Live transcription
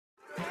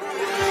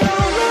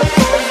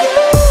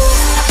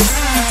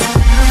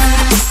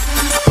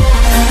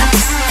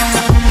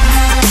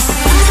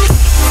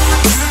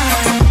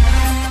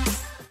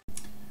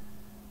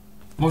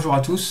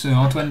Bonjour à tous,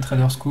 Antoine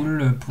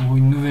TraderSchool pour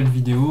une nouvelle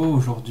vidéo.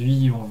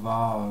 Aujourd'hui on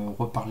va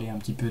reparler un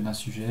petit peu d'un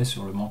sujet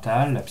sur le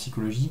mental, la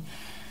psychologie.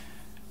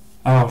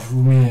 Alors je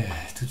vous mets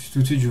tout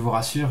de suite, je vous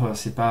rassure,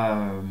 c'est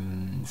pas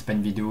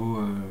une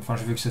vidéo, enfin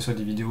je veux que ce soit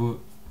des vidéos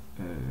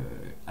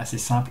assez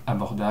simples,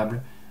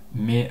 abordables,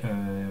 mais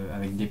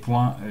avec des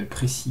points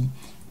précis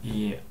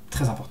et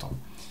très importants.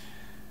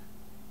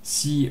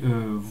 Si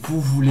vous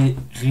voulez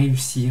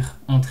réussir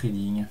en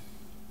trading,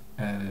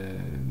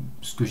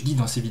 ce que je dis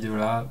dans ces vidéos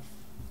là,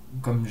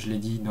 comme je l'ai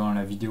dit dans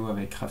la vidéo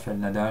avec Raphaël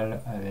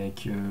Nadal,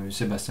 avec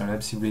Sébastien Loeb,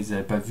 si vous ne les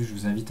avez pas vus, je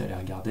vous invite à les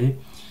regarder.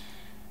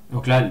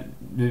 Donc là,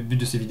 le but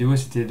de ces vidéos,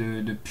 c'était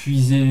de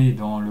puiser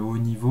dans le haut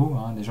niveau,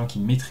 des gens qui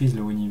maîtrisent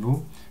le haut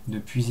niveau, de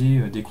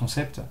puiser des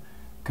concepts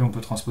qu'on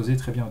peut transposer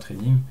très bien au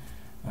trading,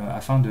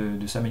 afin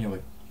de s'améliorer.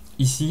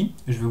 Ici,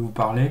 je vais vous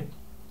parler,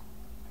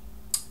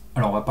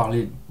 alors on va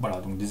parler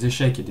donc des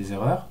échecs et des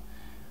erreurs,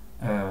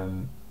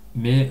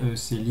 mais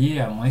c'est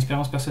lié à mon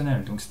expérience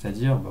personnelle, donc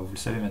c'est-à-dire, vous le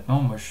savez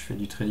maintenant, moi je fais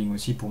du trading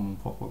aussi pour mon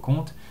propre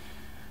compte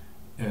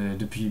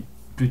depuis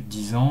plus de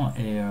 10 ans,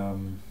 et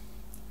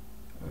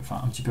enfin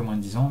un petit peu moins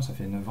de 10 ans, ça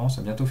fait 9 ans, ça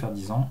va bientôt faire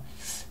 10 ans,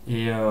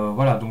 et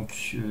voilà,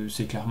 donc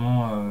c'est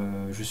clairement,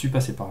 je suis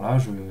passé par là,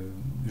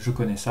 je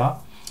connais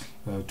ça.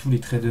 Tous les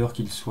traders,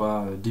 qu'ils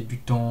soient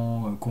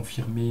débutants,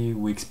 confirmés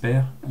ou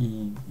experts,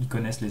 ils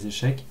connaissent les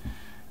échecs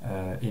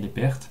et les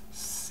pertes.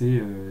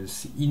 C'est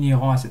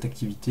inhérent à cette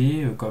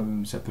activité,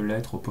 comme ça peut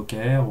l'être au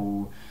poker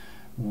ou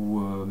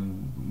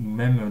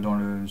même dans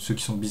ceux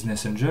qui sont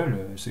business angels,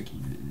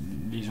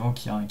 les gens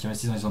qui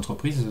investissent dans les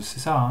entreprises, c'est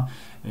ça,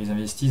 ils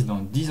investissent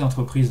dans 10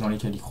 entreprises dans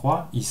lesquelles ils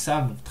croient, ils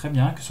savent très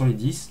bien que sur les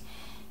 10,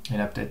 il y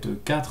en a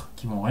peut-être 4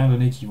 qui vont rien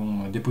donner, qui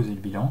vont déposer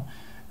le bilan,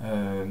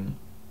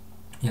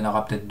 il y en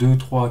aura peut-être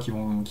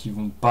 2-3 qui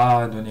vont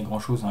pas donner grand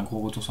chose, un gros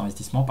retour sur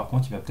investissement. Par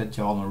contre, il va peut-être y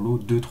avoir dans le lot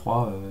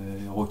 2-3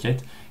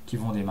 roquettes qui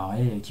vont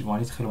démarrer et qui vont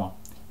aller très loin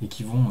et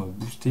qui vont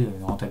booster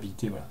la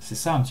rentabilité. Voilà. C'est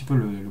ça un petit peu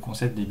le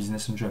concept des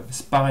business angels.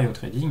 C'est pareil au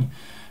trading,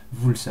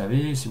 vous le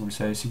savez, si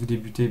vous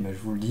débutez, je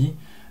vous le dis,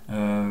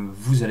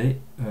 vous allez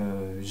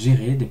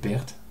gérer des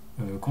pertes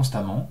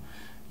constamment.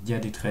 Il y a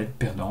des trades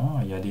perdants,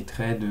 il y a des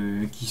trades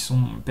qui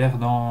sont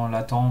perdants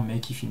latents mais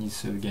qui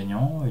finissent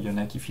gagnants, il y en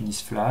a qui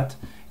finissent flat,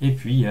 et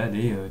puis il y a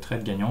des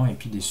trades gagnants et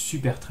puis des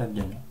super trades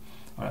gagnants.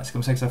 Voilà, c'est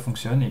comme ça que ça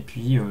fonctionne. Et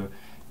puis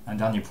un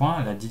dernier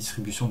point, la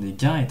distribution des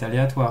gains est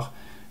aléatoire,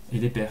 et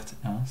des pertes,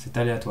 c'est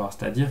aléatoire,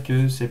 c'est-à-dire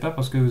que c'est pas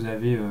parce que vous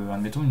avez,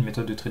 admettons, une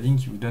méthode de trading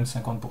qui vous donne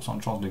 50%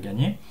 de chance de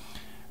gagner,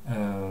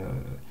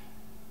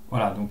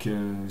 voilà, donc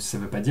ça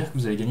veut pas dire que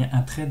vous allez gagner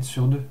un trade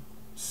sur 2.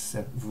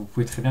 Vous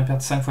pouvez très bien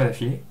perdre 5 fois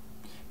d'affilée,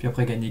 puis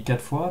après gagner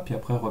 4 fois, puis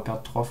après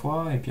reperdre 3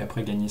 fois, et puis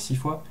après gagner 6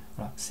 fois.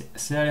 Voilà,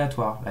 c'est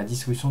aléatoire. La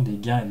distribution des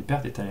gains et des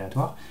pertes est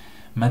aléatoire.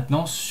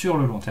 Maintenant, sur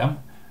le long terme,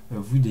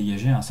 vous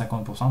dégagez un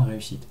 50% de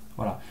réussite.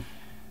 Voilà.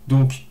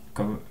 Donc,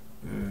 comme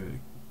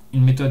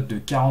une méthode de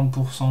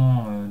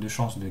 40% de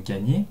chance de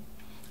gagner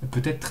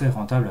peut être très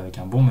rentable avec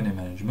un bon money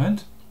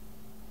management,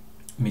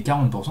 mais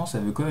 40%, ça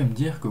veut quand même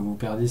dire que vous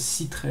perdez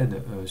 6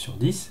 trades sur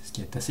 10, ce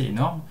qui est assez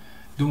énorme.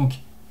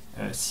 Donc,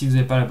 si vous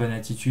n'avez pas la bonne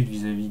attitude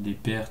vis-à-vis des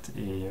pertes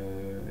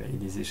et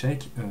des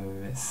échecs,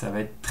 ça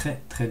va être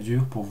très très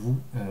dur pour vous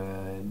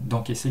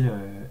d'encaisser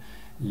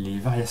les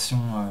variations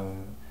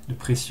de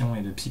pression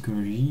et de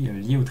psychologie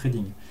liées au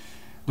trading.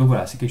 Donc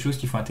voilà, c'est quelque chose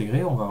qu'il faut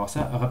intégrer, on va voir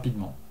ça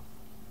rapidement.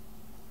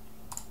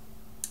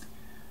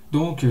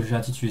 Donc j'ai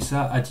intitulé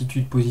ça «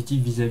 Attitude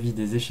positive vis-à-vis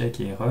des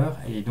échecs et erreurs »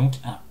 et donc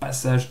un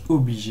passage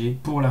obligé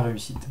pour la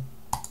réussite.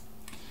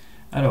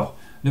 Alors,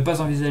 ne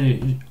pas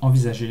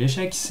envisager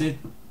l'échec, c'est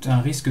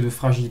un risque de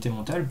fragilité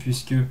mentale,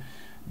 puisque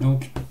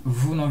donc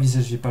vous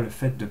n'envisagez pas le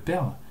fait de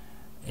perdre.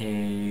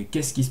 Et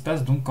qu'est-ce qui se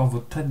passe donc quand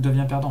votre trade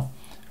devient perdant?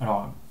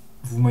 Alors,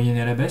 vous moyennez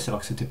à la baisse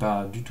alors que ce n'était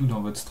pas du tout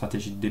dans votre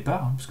stratégie de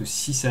départ, parce que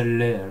si ça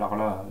l'est, alors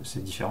là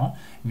c'est différent,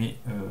 mais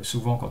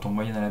souvent quand on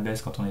moyenne à la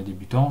baisse, quand on est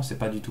débutant, c'est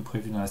pas du tout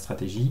prévu dans la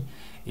stratégie,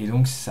 et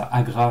donc ça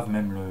aggrave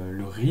même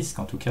le risque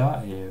en tout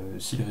cas, et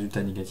si le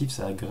résultat est négatif,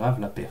 ça aggrave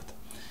la perte.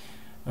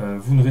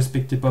 Vous ne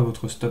respectez pas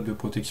votre stop de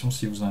protection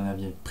si vous en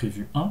aviez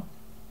prévu un.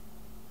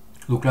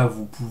 Donc là,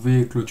 vous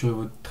pouvez clôturer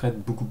votre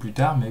trade beaucoup plus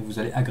tard, mais vous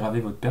allez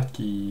aggraver votre perte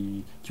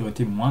qui aurait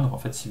été moindre en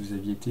fait si vous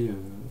aviez été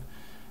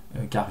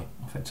carré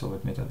en fait sur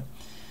votre méthode.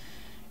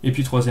 Et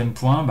puis troisième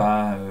point,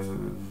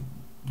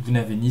 vous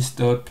n'avez ni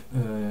stop,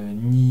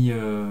 ni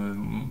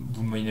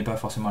vous ne moyennez pas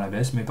forcément à la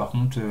baisse, mais par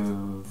contre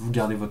vous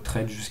gardez votre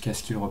trade jusqu'à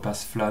ce qu'il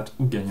repasse flat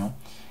ou gagnant.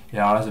 Et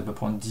alors là, ça peut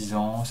prendre 10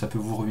 ans, ça peut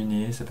vous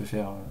ruiner, ça peut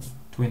faire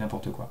tout et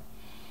n'importe quoi.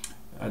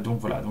 Donc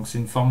voilà, donc c'est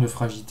une forme de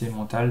fragilité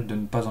mentale de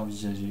ne pas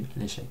envisager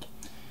l'échec.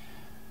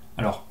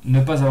 Alors, ne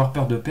pas avoir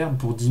peur de perdre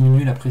pour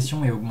diminuer la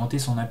pression et augmenter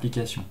son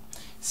implication.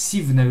 Si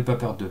vous n'avez pas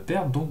peur de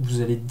perdre, donc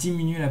vous allez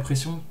diminuer la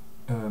pression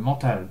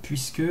mentale,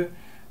 puisque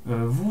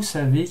vous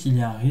savez qu'il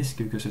y a un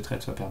risque que ce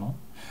trade soit perdant.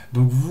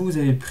 Donc vous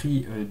avez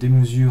pris des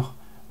mesures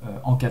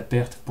en cas de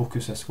perte pour que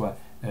ça soit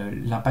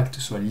l'impact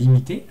soit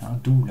limité,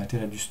 d'où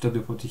l'intérêt du stop de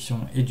protection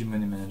et du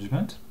money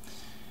management.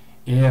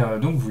 Et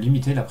donc vous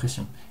limitez la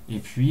pression. Et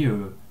puis,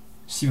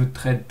 si votre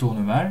trade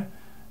tourne mal,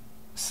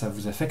 ça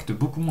vous affecte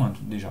beaucoup moins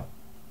déjà.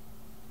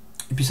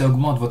 Et puis ça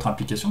augmente votre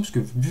implication, puisque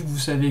vu que vous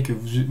savez que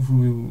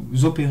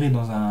vous opérez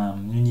dans un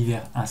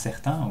univers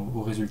incertain,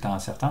 au résultat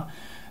incertain,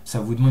 ça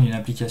vous demande une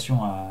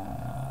implication,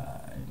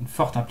 une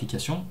forte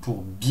implication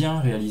pour bien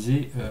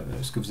réaliser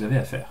ce que vous avez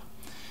à faire.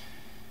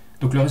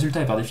 Donc le résultat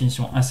est par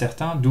définition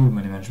incertain, d'où le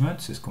money management,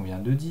 c'est ce qu'on vient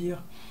de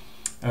dire.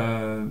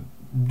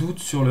 Doute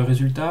sur le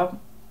résultat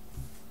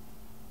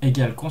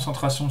égale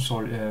concentration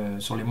sur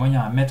les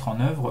moyens à mettre en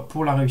œuvre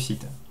pour la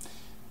réussite.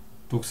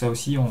 Donc ça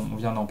aussi, on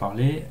vient d'en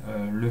parler,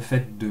 le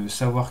fait de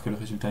savoir que le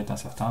résultat est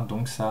incertain,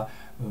 donc ça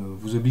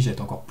vous oblige à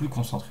être encore plus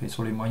concentré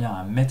sur les moyens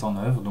à mettre en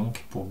œuvre,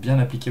 donc pour bien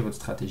appliquer votre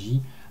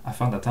stratégie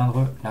afin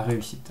d'atteindre la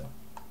réussite.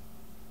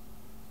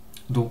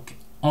 Donc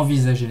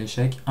envisagez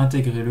l'échec,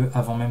 intégrez-le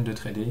avant même de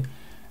trader,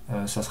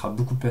 ça sera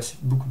beaucoup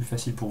plus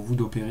facile pour vous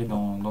d'opérer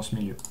dans ce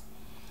milieu.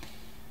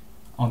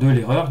 En deux,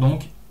 l'erreur,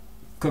 donc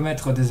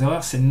commettre des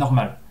erreurs, c'est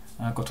normal.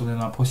 Hein, quand on est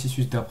dans un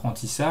processus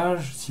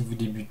d'apprentissage, si vous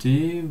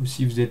débutez ou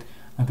si vous êtes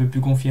un peu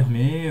plus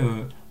confirmé,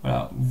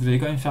 voilà, vous allez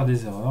quand même faire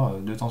des erreurs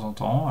de temps en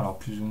temps, alors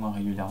plus ou moins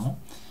régulièrement,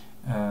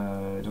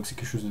 donc c'est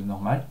quelque chose de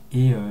normal,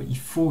 et il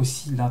faut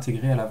aussi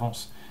l'intégrer à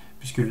l'avance,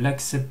 puisque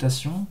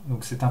l'acceptation,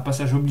 donc c'est un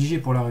passage obligé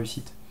pour la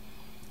réussite.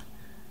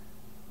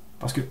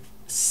 Parce que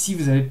si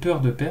vous avez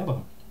peur de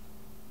perdre,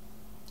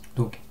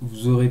 donc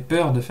vous aurez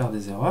peur de faire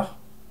des erreurs,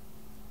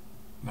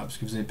 parce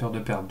que vous avez peur de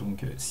perdre,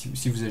 donc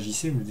si vous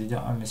agissez, vous allez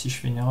dire, ah mais si je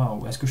fais une erreur,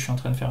 ou est-ce que je suis en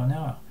train de faire une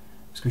erreur?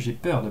 Parce que j'ai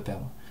peur de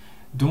perdre.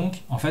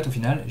 Donc, en fait, au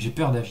final, j'ai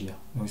peur d'agir.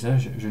 Donc ça,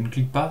 je ne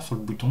clique pas sur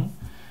le bouton,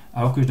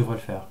 alors que je devrais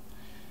le faire.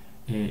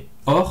 Et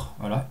or,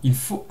 voilà, il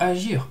faut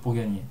agir pour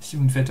gagner. Si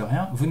vous ne faites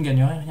rien, vous ne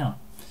gagnerez rien.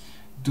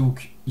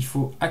 Donc, il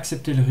faut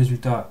accepter le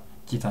résultat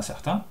qui est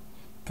incertain,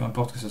 peu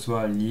importe que ce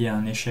soit lié à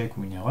un échec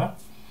ou une erreur.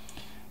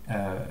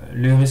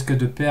 Le risque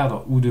de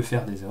perdre ou de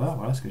faire des erreurs,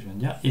 voilà ce que je viens de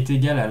dire, est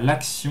égal à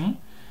l'action.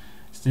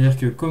 C'est-à-dire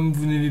que comme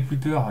vous n'avez plus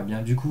peur, eh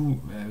bien, du coup,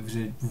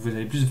 vous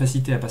avez plus de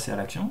facilité à passer à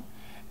l'action.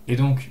 Et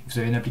donc, vous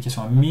avez une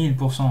application à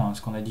 1000%, hein,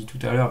 ce qu'on a dit tout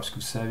à l'heure, parce que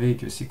vous savez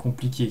que c'est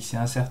compliqué, que c'est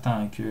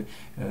incertain, que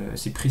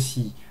c'est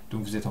précis,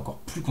 donc vous êtes encore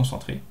plus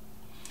concentré.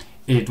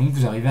 Et donc,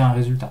 vous arrivez à un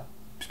résultat,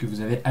 puisque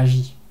vous avez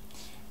agi,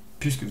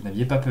 puisque vous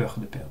n'aviez pas peur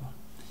de perdre.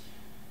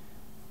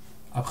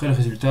 Après, le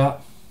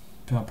résultat,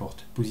 peu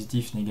importe,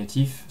 positif,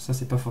 négatif, ça,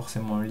 c'est pas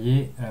forcément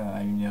lié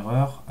à une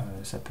erreur,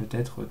 ça peut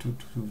être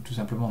tout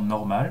simplement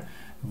normal.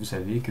 Vous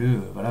savez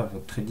que voilà,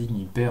 votre trading,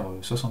 il perd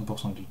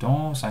 60% du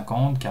temps,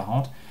 50,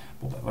 40%.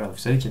 Bon, bah, voilà, vous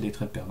savez qu'il y a des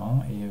trades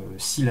perdants, et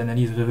si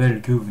l'analyse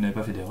révèle que vous n'avez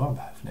pas fait d'erreur,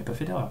 bah, vous n'avez pas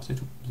fait d'erreur, c'est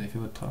tout, vous avez fait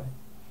votre travail.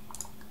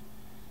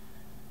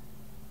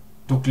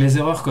 Donc les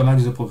erreurs comme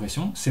axe de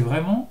progression, c'est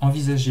vraiment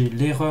envisager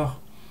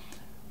l'erreur,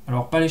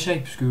 alors pas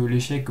l'échec, puisque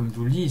l'échec, comme je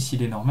vous le dis,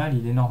 s'il est normal,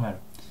 il est normal.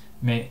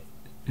 Mais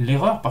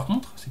l'erreur, par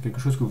contre, c'est quelque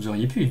chose que vous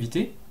auriez pu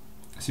éviter,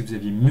 si vous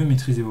aviez mieux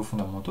maîtrisé vos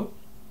fondamentaux,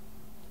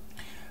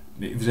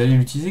 mais vous allez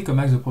l'utiliser comme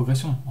axe de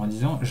progression, en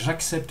disant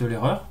j'accepte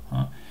l'erreur,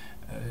 hein,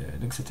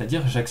 donc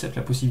c'est-à-dire j'accepte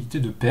la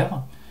possibilité de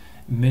perdre,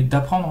 mais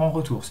d'apprendre en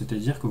retour,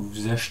 c'est-à-dire que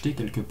vous achetez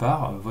quelque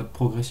part votre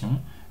progression,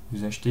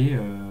 vous achetez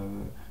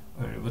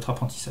votre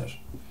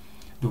apprentissage.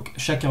 Donc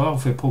chaque erreur vous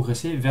fait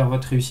progresser vers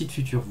votre réussite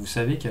future. Vous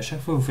savez qu'à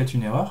chaque fois que vous faites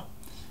une erreur,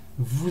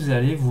 vous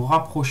allez vous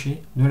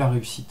rapprocher de la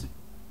réussite.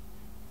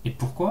 Et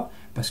pourquoi?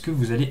 Parce que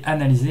vous allez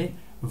analyser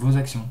vos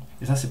actions.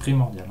 Et ça c'est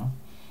primordial. Hein.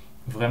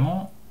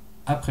 Vraiment,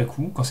 après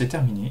coup, quand c'est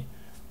terminé,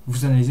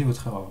 vous analysez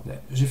votre erreur.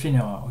 J'ai fait une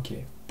erreur, ok.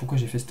 Pourquoi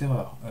j'ai fait cette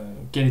erreur?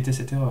 Quelle était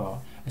cette erreur?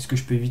 Est-ce que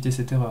je peux éviter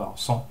cette erreur?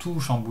 Sans tout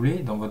chambouler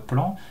dans votre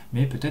plan,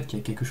 mais peut-être qu'il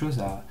y a quelque chose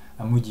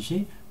à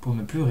modifier pour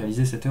ne plus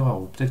réaliser cette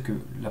erreur. Ou peut-être que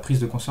la prise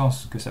de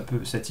conscience que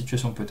cette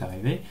situation peut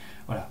arriver,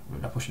 voilà,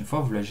 la prochaine fois,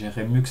 vous la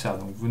gérerez mieux que ça.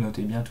 Donc vous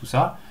notez bien tout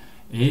ça.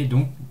 Et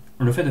donc,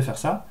 le fait de faire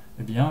ça,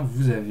 eh bien,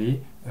 vous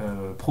avez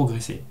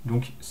progressé.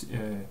 Donc,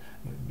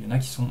 il y en a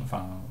qui sont...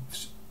 Enfin,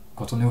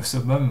 quand on est au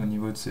summum au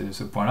niveau de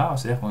ce point-là,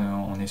 c'est-à-dire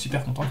qu'on est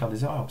super content de faire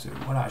des erreurs. Parce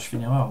que, voilà, je fais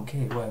une erreur, ok,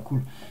 ouais,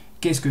 cool.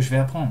 Qu'est-ce que je vais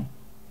apprendre?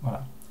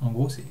 Voilà, en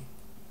gros, c'est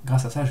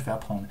grâce à ça, je vais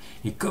apprendre.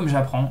 Et comme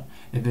j'apprends,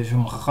 eh bien, je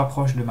me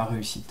rapproche de ma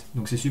réussite.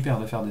 Donc c'est super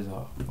de faire des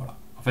erreurs. Voilà.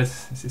 En fait,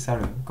 c'est ça,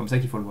 comme ça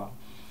qu'il faut le voir.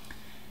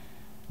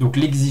 Donc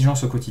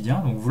l'exigence au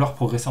quotidien, donc vouloir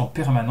progresser en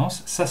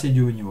permanence, ça c'est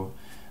du haut niveau.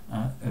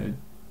 Hein.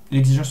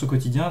 L'exigence au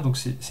quotidien, donc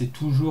c'est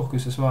toujours que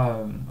ce soit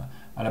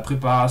à la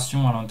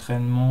préparation, à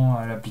l'entraînement,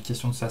 à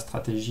l'application de sa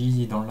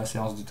stratégie, dans la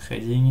séance de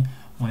trading,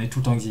 on est tout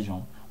le temps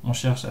exigeant. On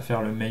cherche à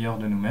faire le meilleur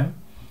de nous-mêmes,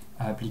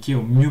 à appliquer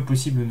au mieux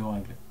possible nos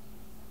règles.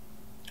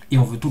 Et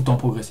on veut tout le temps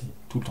progresser,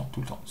 tout le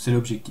temps. C'est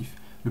l'objectif.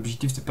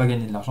 L'objectif, c'est pas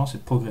gagner de l'argent, c'est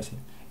de progresser.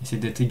 Et c'est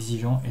d'être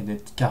exigeant et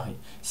d'être carré.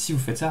 Si vous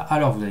faites ça,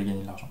 alors vous allez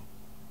gagner de l'argent.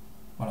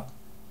 Voilà.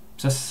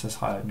 Ça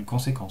sera une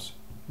conséquence,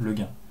 le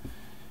gain.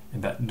 Et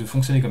ben, de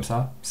fonctionner comme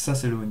ça, ça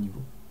c'est le haut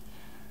niveau.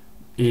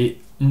 Et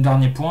un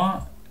dernier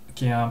point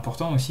qui est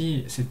important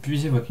aussi, c'est de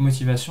puiser votre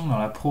motivation dans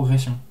la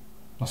progression,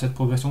 dans cette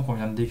progression qu'on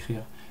vient de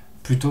décrire,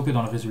 plutôt que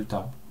dans le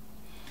résultat.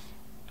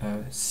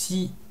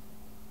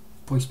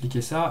 Pour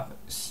expliquer ça,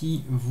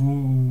 si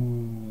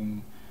vous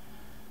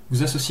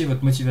associez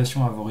votre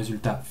motivation à vos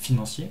résultats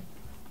financiers,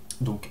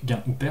 donc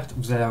gain ou perte,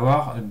 vous allez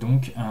avoir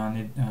donc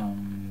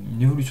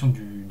une évolution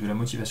de la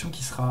motivation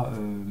qui sera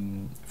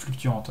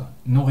fluctuante,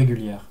 non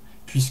régulière,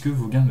 puisque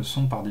vos gains ne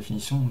sont par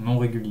définition non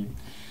réguliers.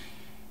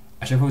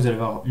 À chaque fois que vous allez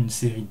avoir une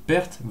série de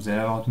pertes, vous allez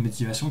avoir une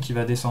motivation qui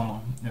va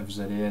descendre. Vous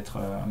allez être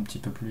un petit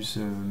peu plus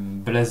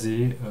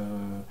blasé,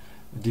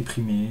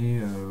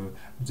 déprimé,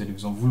 vous allez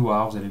vous en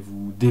vouloir, vous allez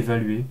vous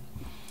dévaluer,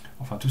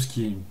 enfin tout ce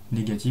qui est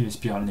négatif et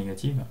spirale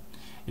négative.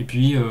 Et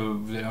puis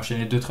vous allez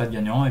enchaîner 2 trades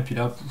gagnants, et puis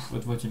là, pouf,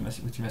 votre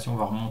motivation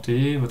va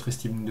remonter, votre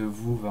estime de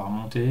vous va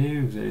remonter,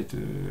 vous allez être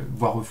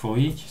voire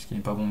euphorique, ce qui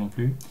n'est pas bon non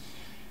plus.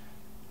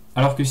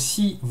 Alors que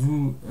si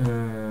vous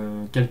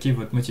calquez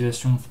votre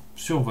motivation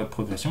sur votre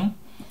progression,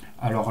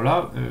 alors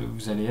là,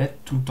 vous allez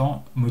être tout le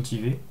temps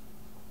motivé,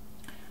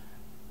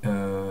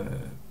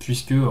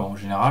 puisque en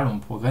général, on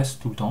progresse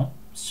tout le temps,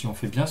 si on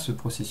fait bien ce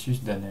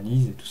processus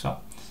d'analyse et tout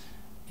ça.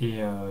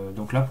 Et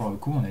donc là, pour le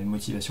coup, on a une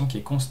motivation qui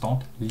est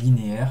constante,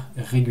 linéaire,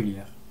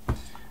 régulière.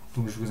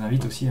 Donc je vous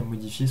invite aussi à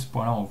modifier ce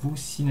point-là en vous,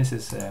 si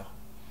nécessaire.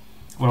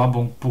 Voilà,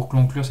 bon, pour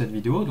conclure cette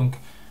vidéo, donc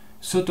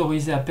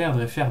s'autoriser à perdre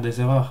et faire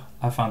des erreurs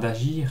afin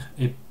d'agir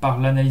et par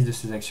l'analyse de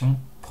ses actions,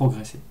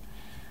 progresser.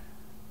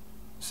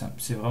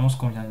 C'est vraiment ce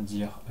qu'on vient de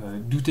dire.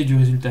 Douter du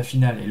résultat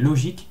final est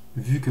logique,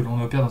 vu que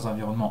l'on opère dans un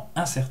environnement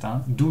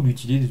incertain, d'où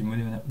l'utilité du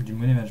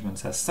money management.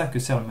 C'est à ça que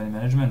sert le money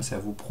management, c'est à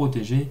vous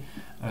protéger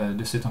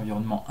de cet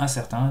environnement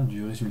incertain,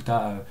 du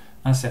résultat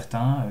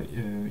incertain,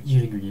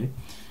 irrégulier.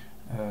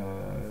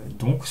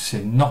 Donc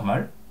c'est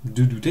normal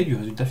de douter du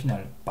résultat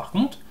final. Par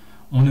contre,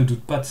 on ne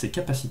doute pas de ses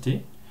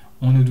capacités,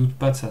 on ne doute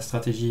pas de sa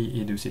stratégie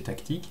et de ses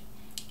tactiques,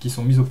 qui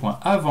sont mises au point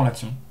avant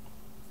l'action,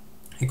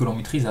 et que l'on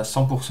maîtrise à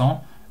 100%,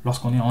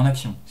 lorsqu'on est en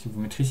action. Si vous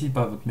ne maîtrisez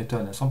pas votre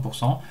méthode à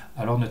 100%,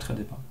 alors ne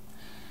tradez pas.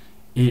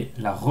 Et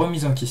la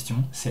remise en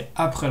question, c'est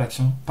après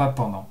l'action, pas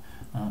pendant.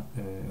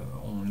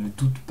 On ne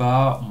doute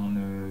pas, on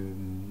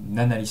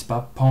n'analyse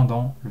pas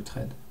pendant le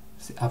trade.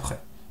 C'est après.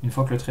 Une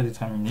fois que le trade est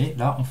terminé,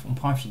 là, on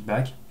prend un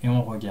feedback et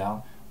on regarde,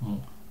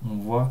 on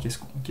voit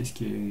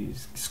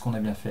ce qu'on a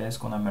bien fait, ce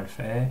qu'on a mal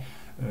fait.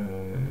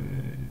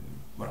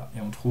 Voilà.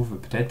 Et on trouve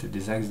peut-être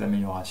des axes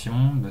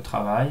d'amélioration, de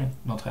travail,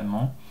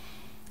 d'entraînement.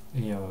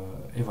 Et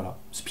voilà,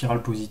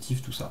 spirale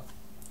positive, tout ça.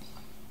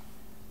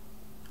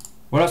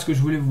 Voilà ce que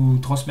je voulais vous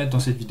transmettre dans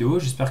cette vidéo.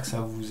 J'espère que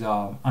ça vous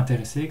a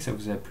intéressé, que ça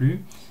vous a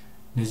plu.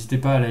 N'hésitez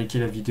pas à liker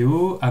la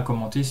vidéo, à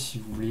commenter si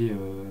vous voulez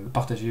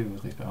partager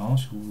votre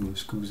expérience ou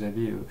ce que vous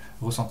avez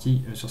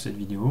ressenti sur cette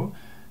vidéo.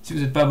 Si vous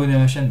n'êtes pas abonné à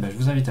ma chaîne, je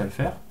vous invite à le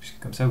faire, puisque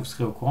comme ça vous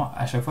serez au courant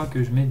à chaque fois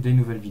que je mets des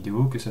nouvelles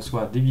vidéos, que ce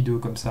soit des vidéos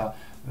comme ça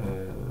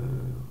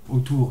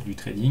autour du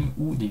trading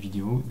ou des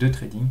vidéos de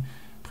trading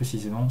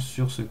précisément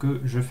sur ce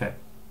que je fais.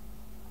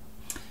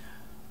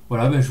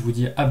 Voilà, je vous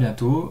dis à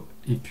bientôt,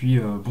 et puis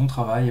bon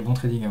travail et bon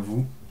trading à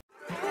vous.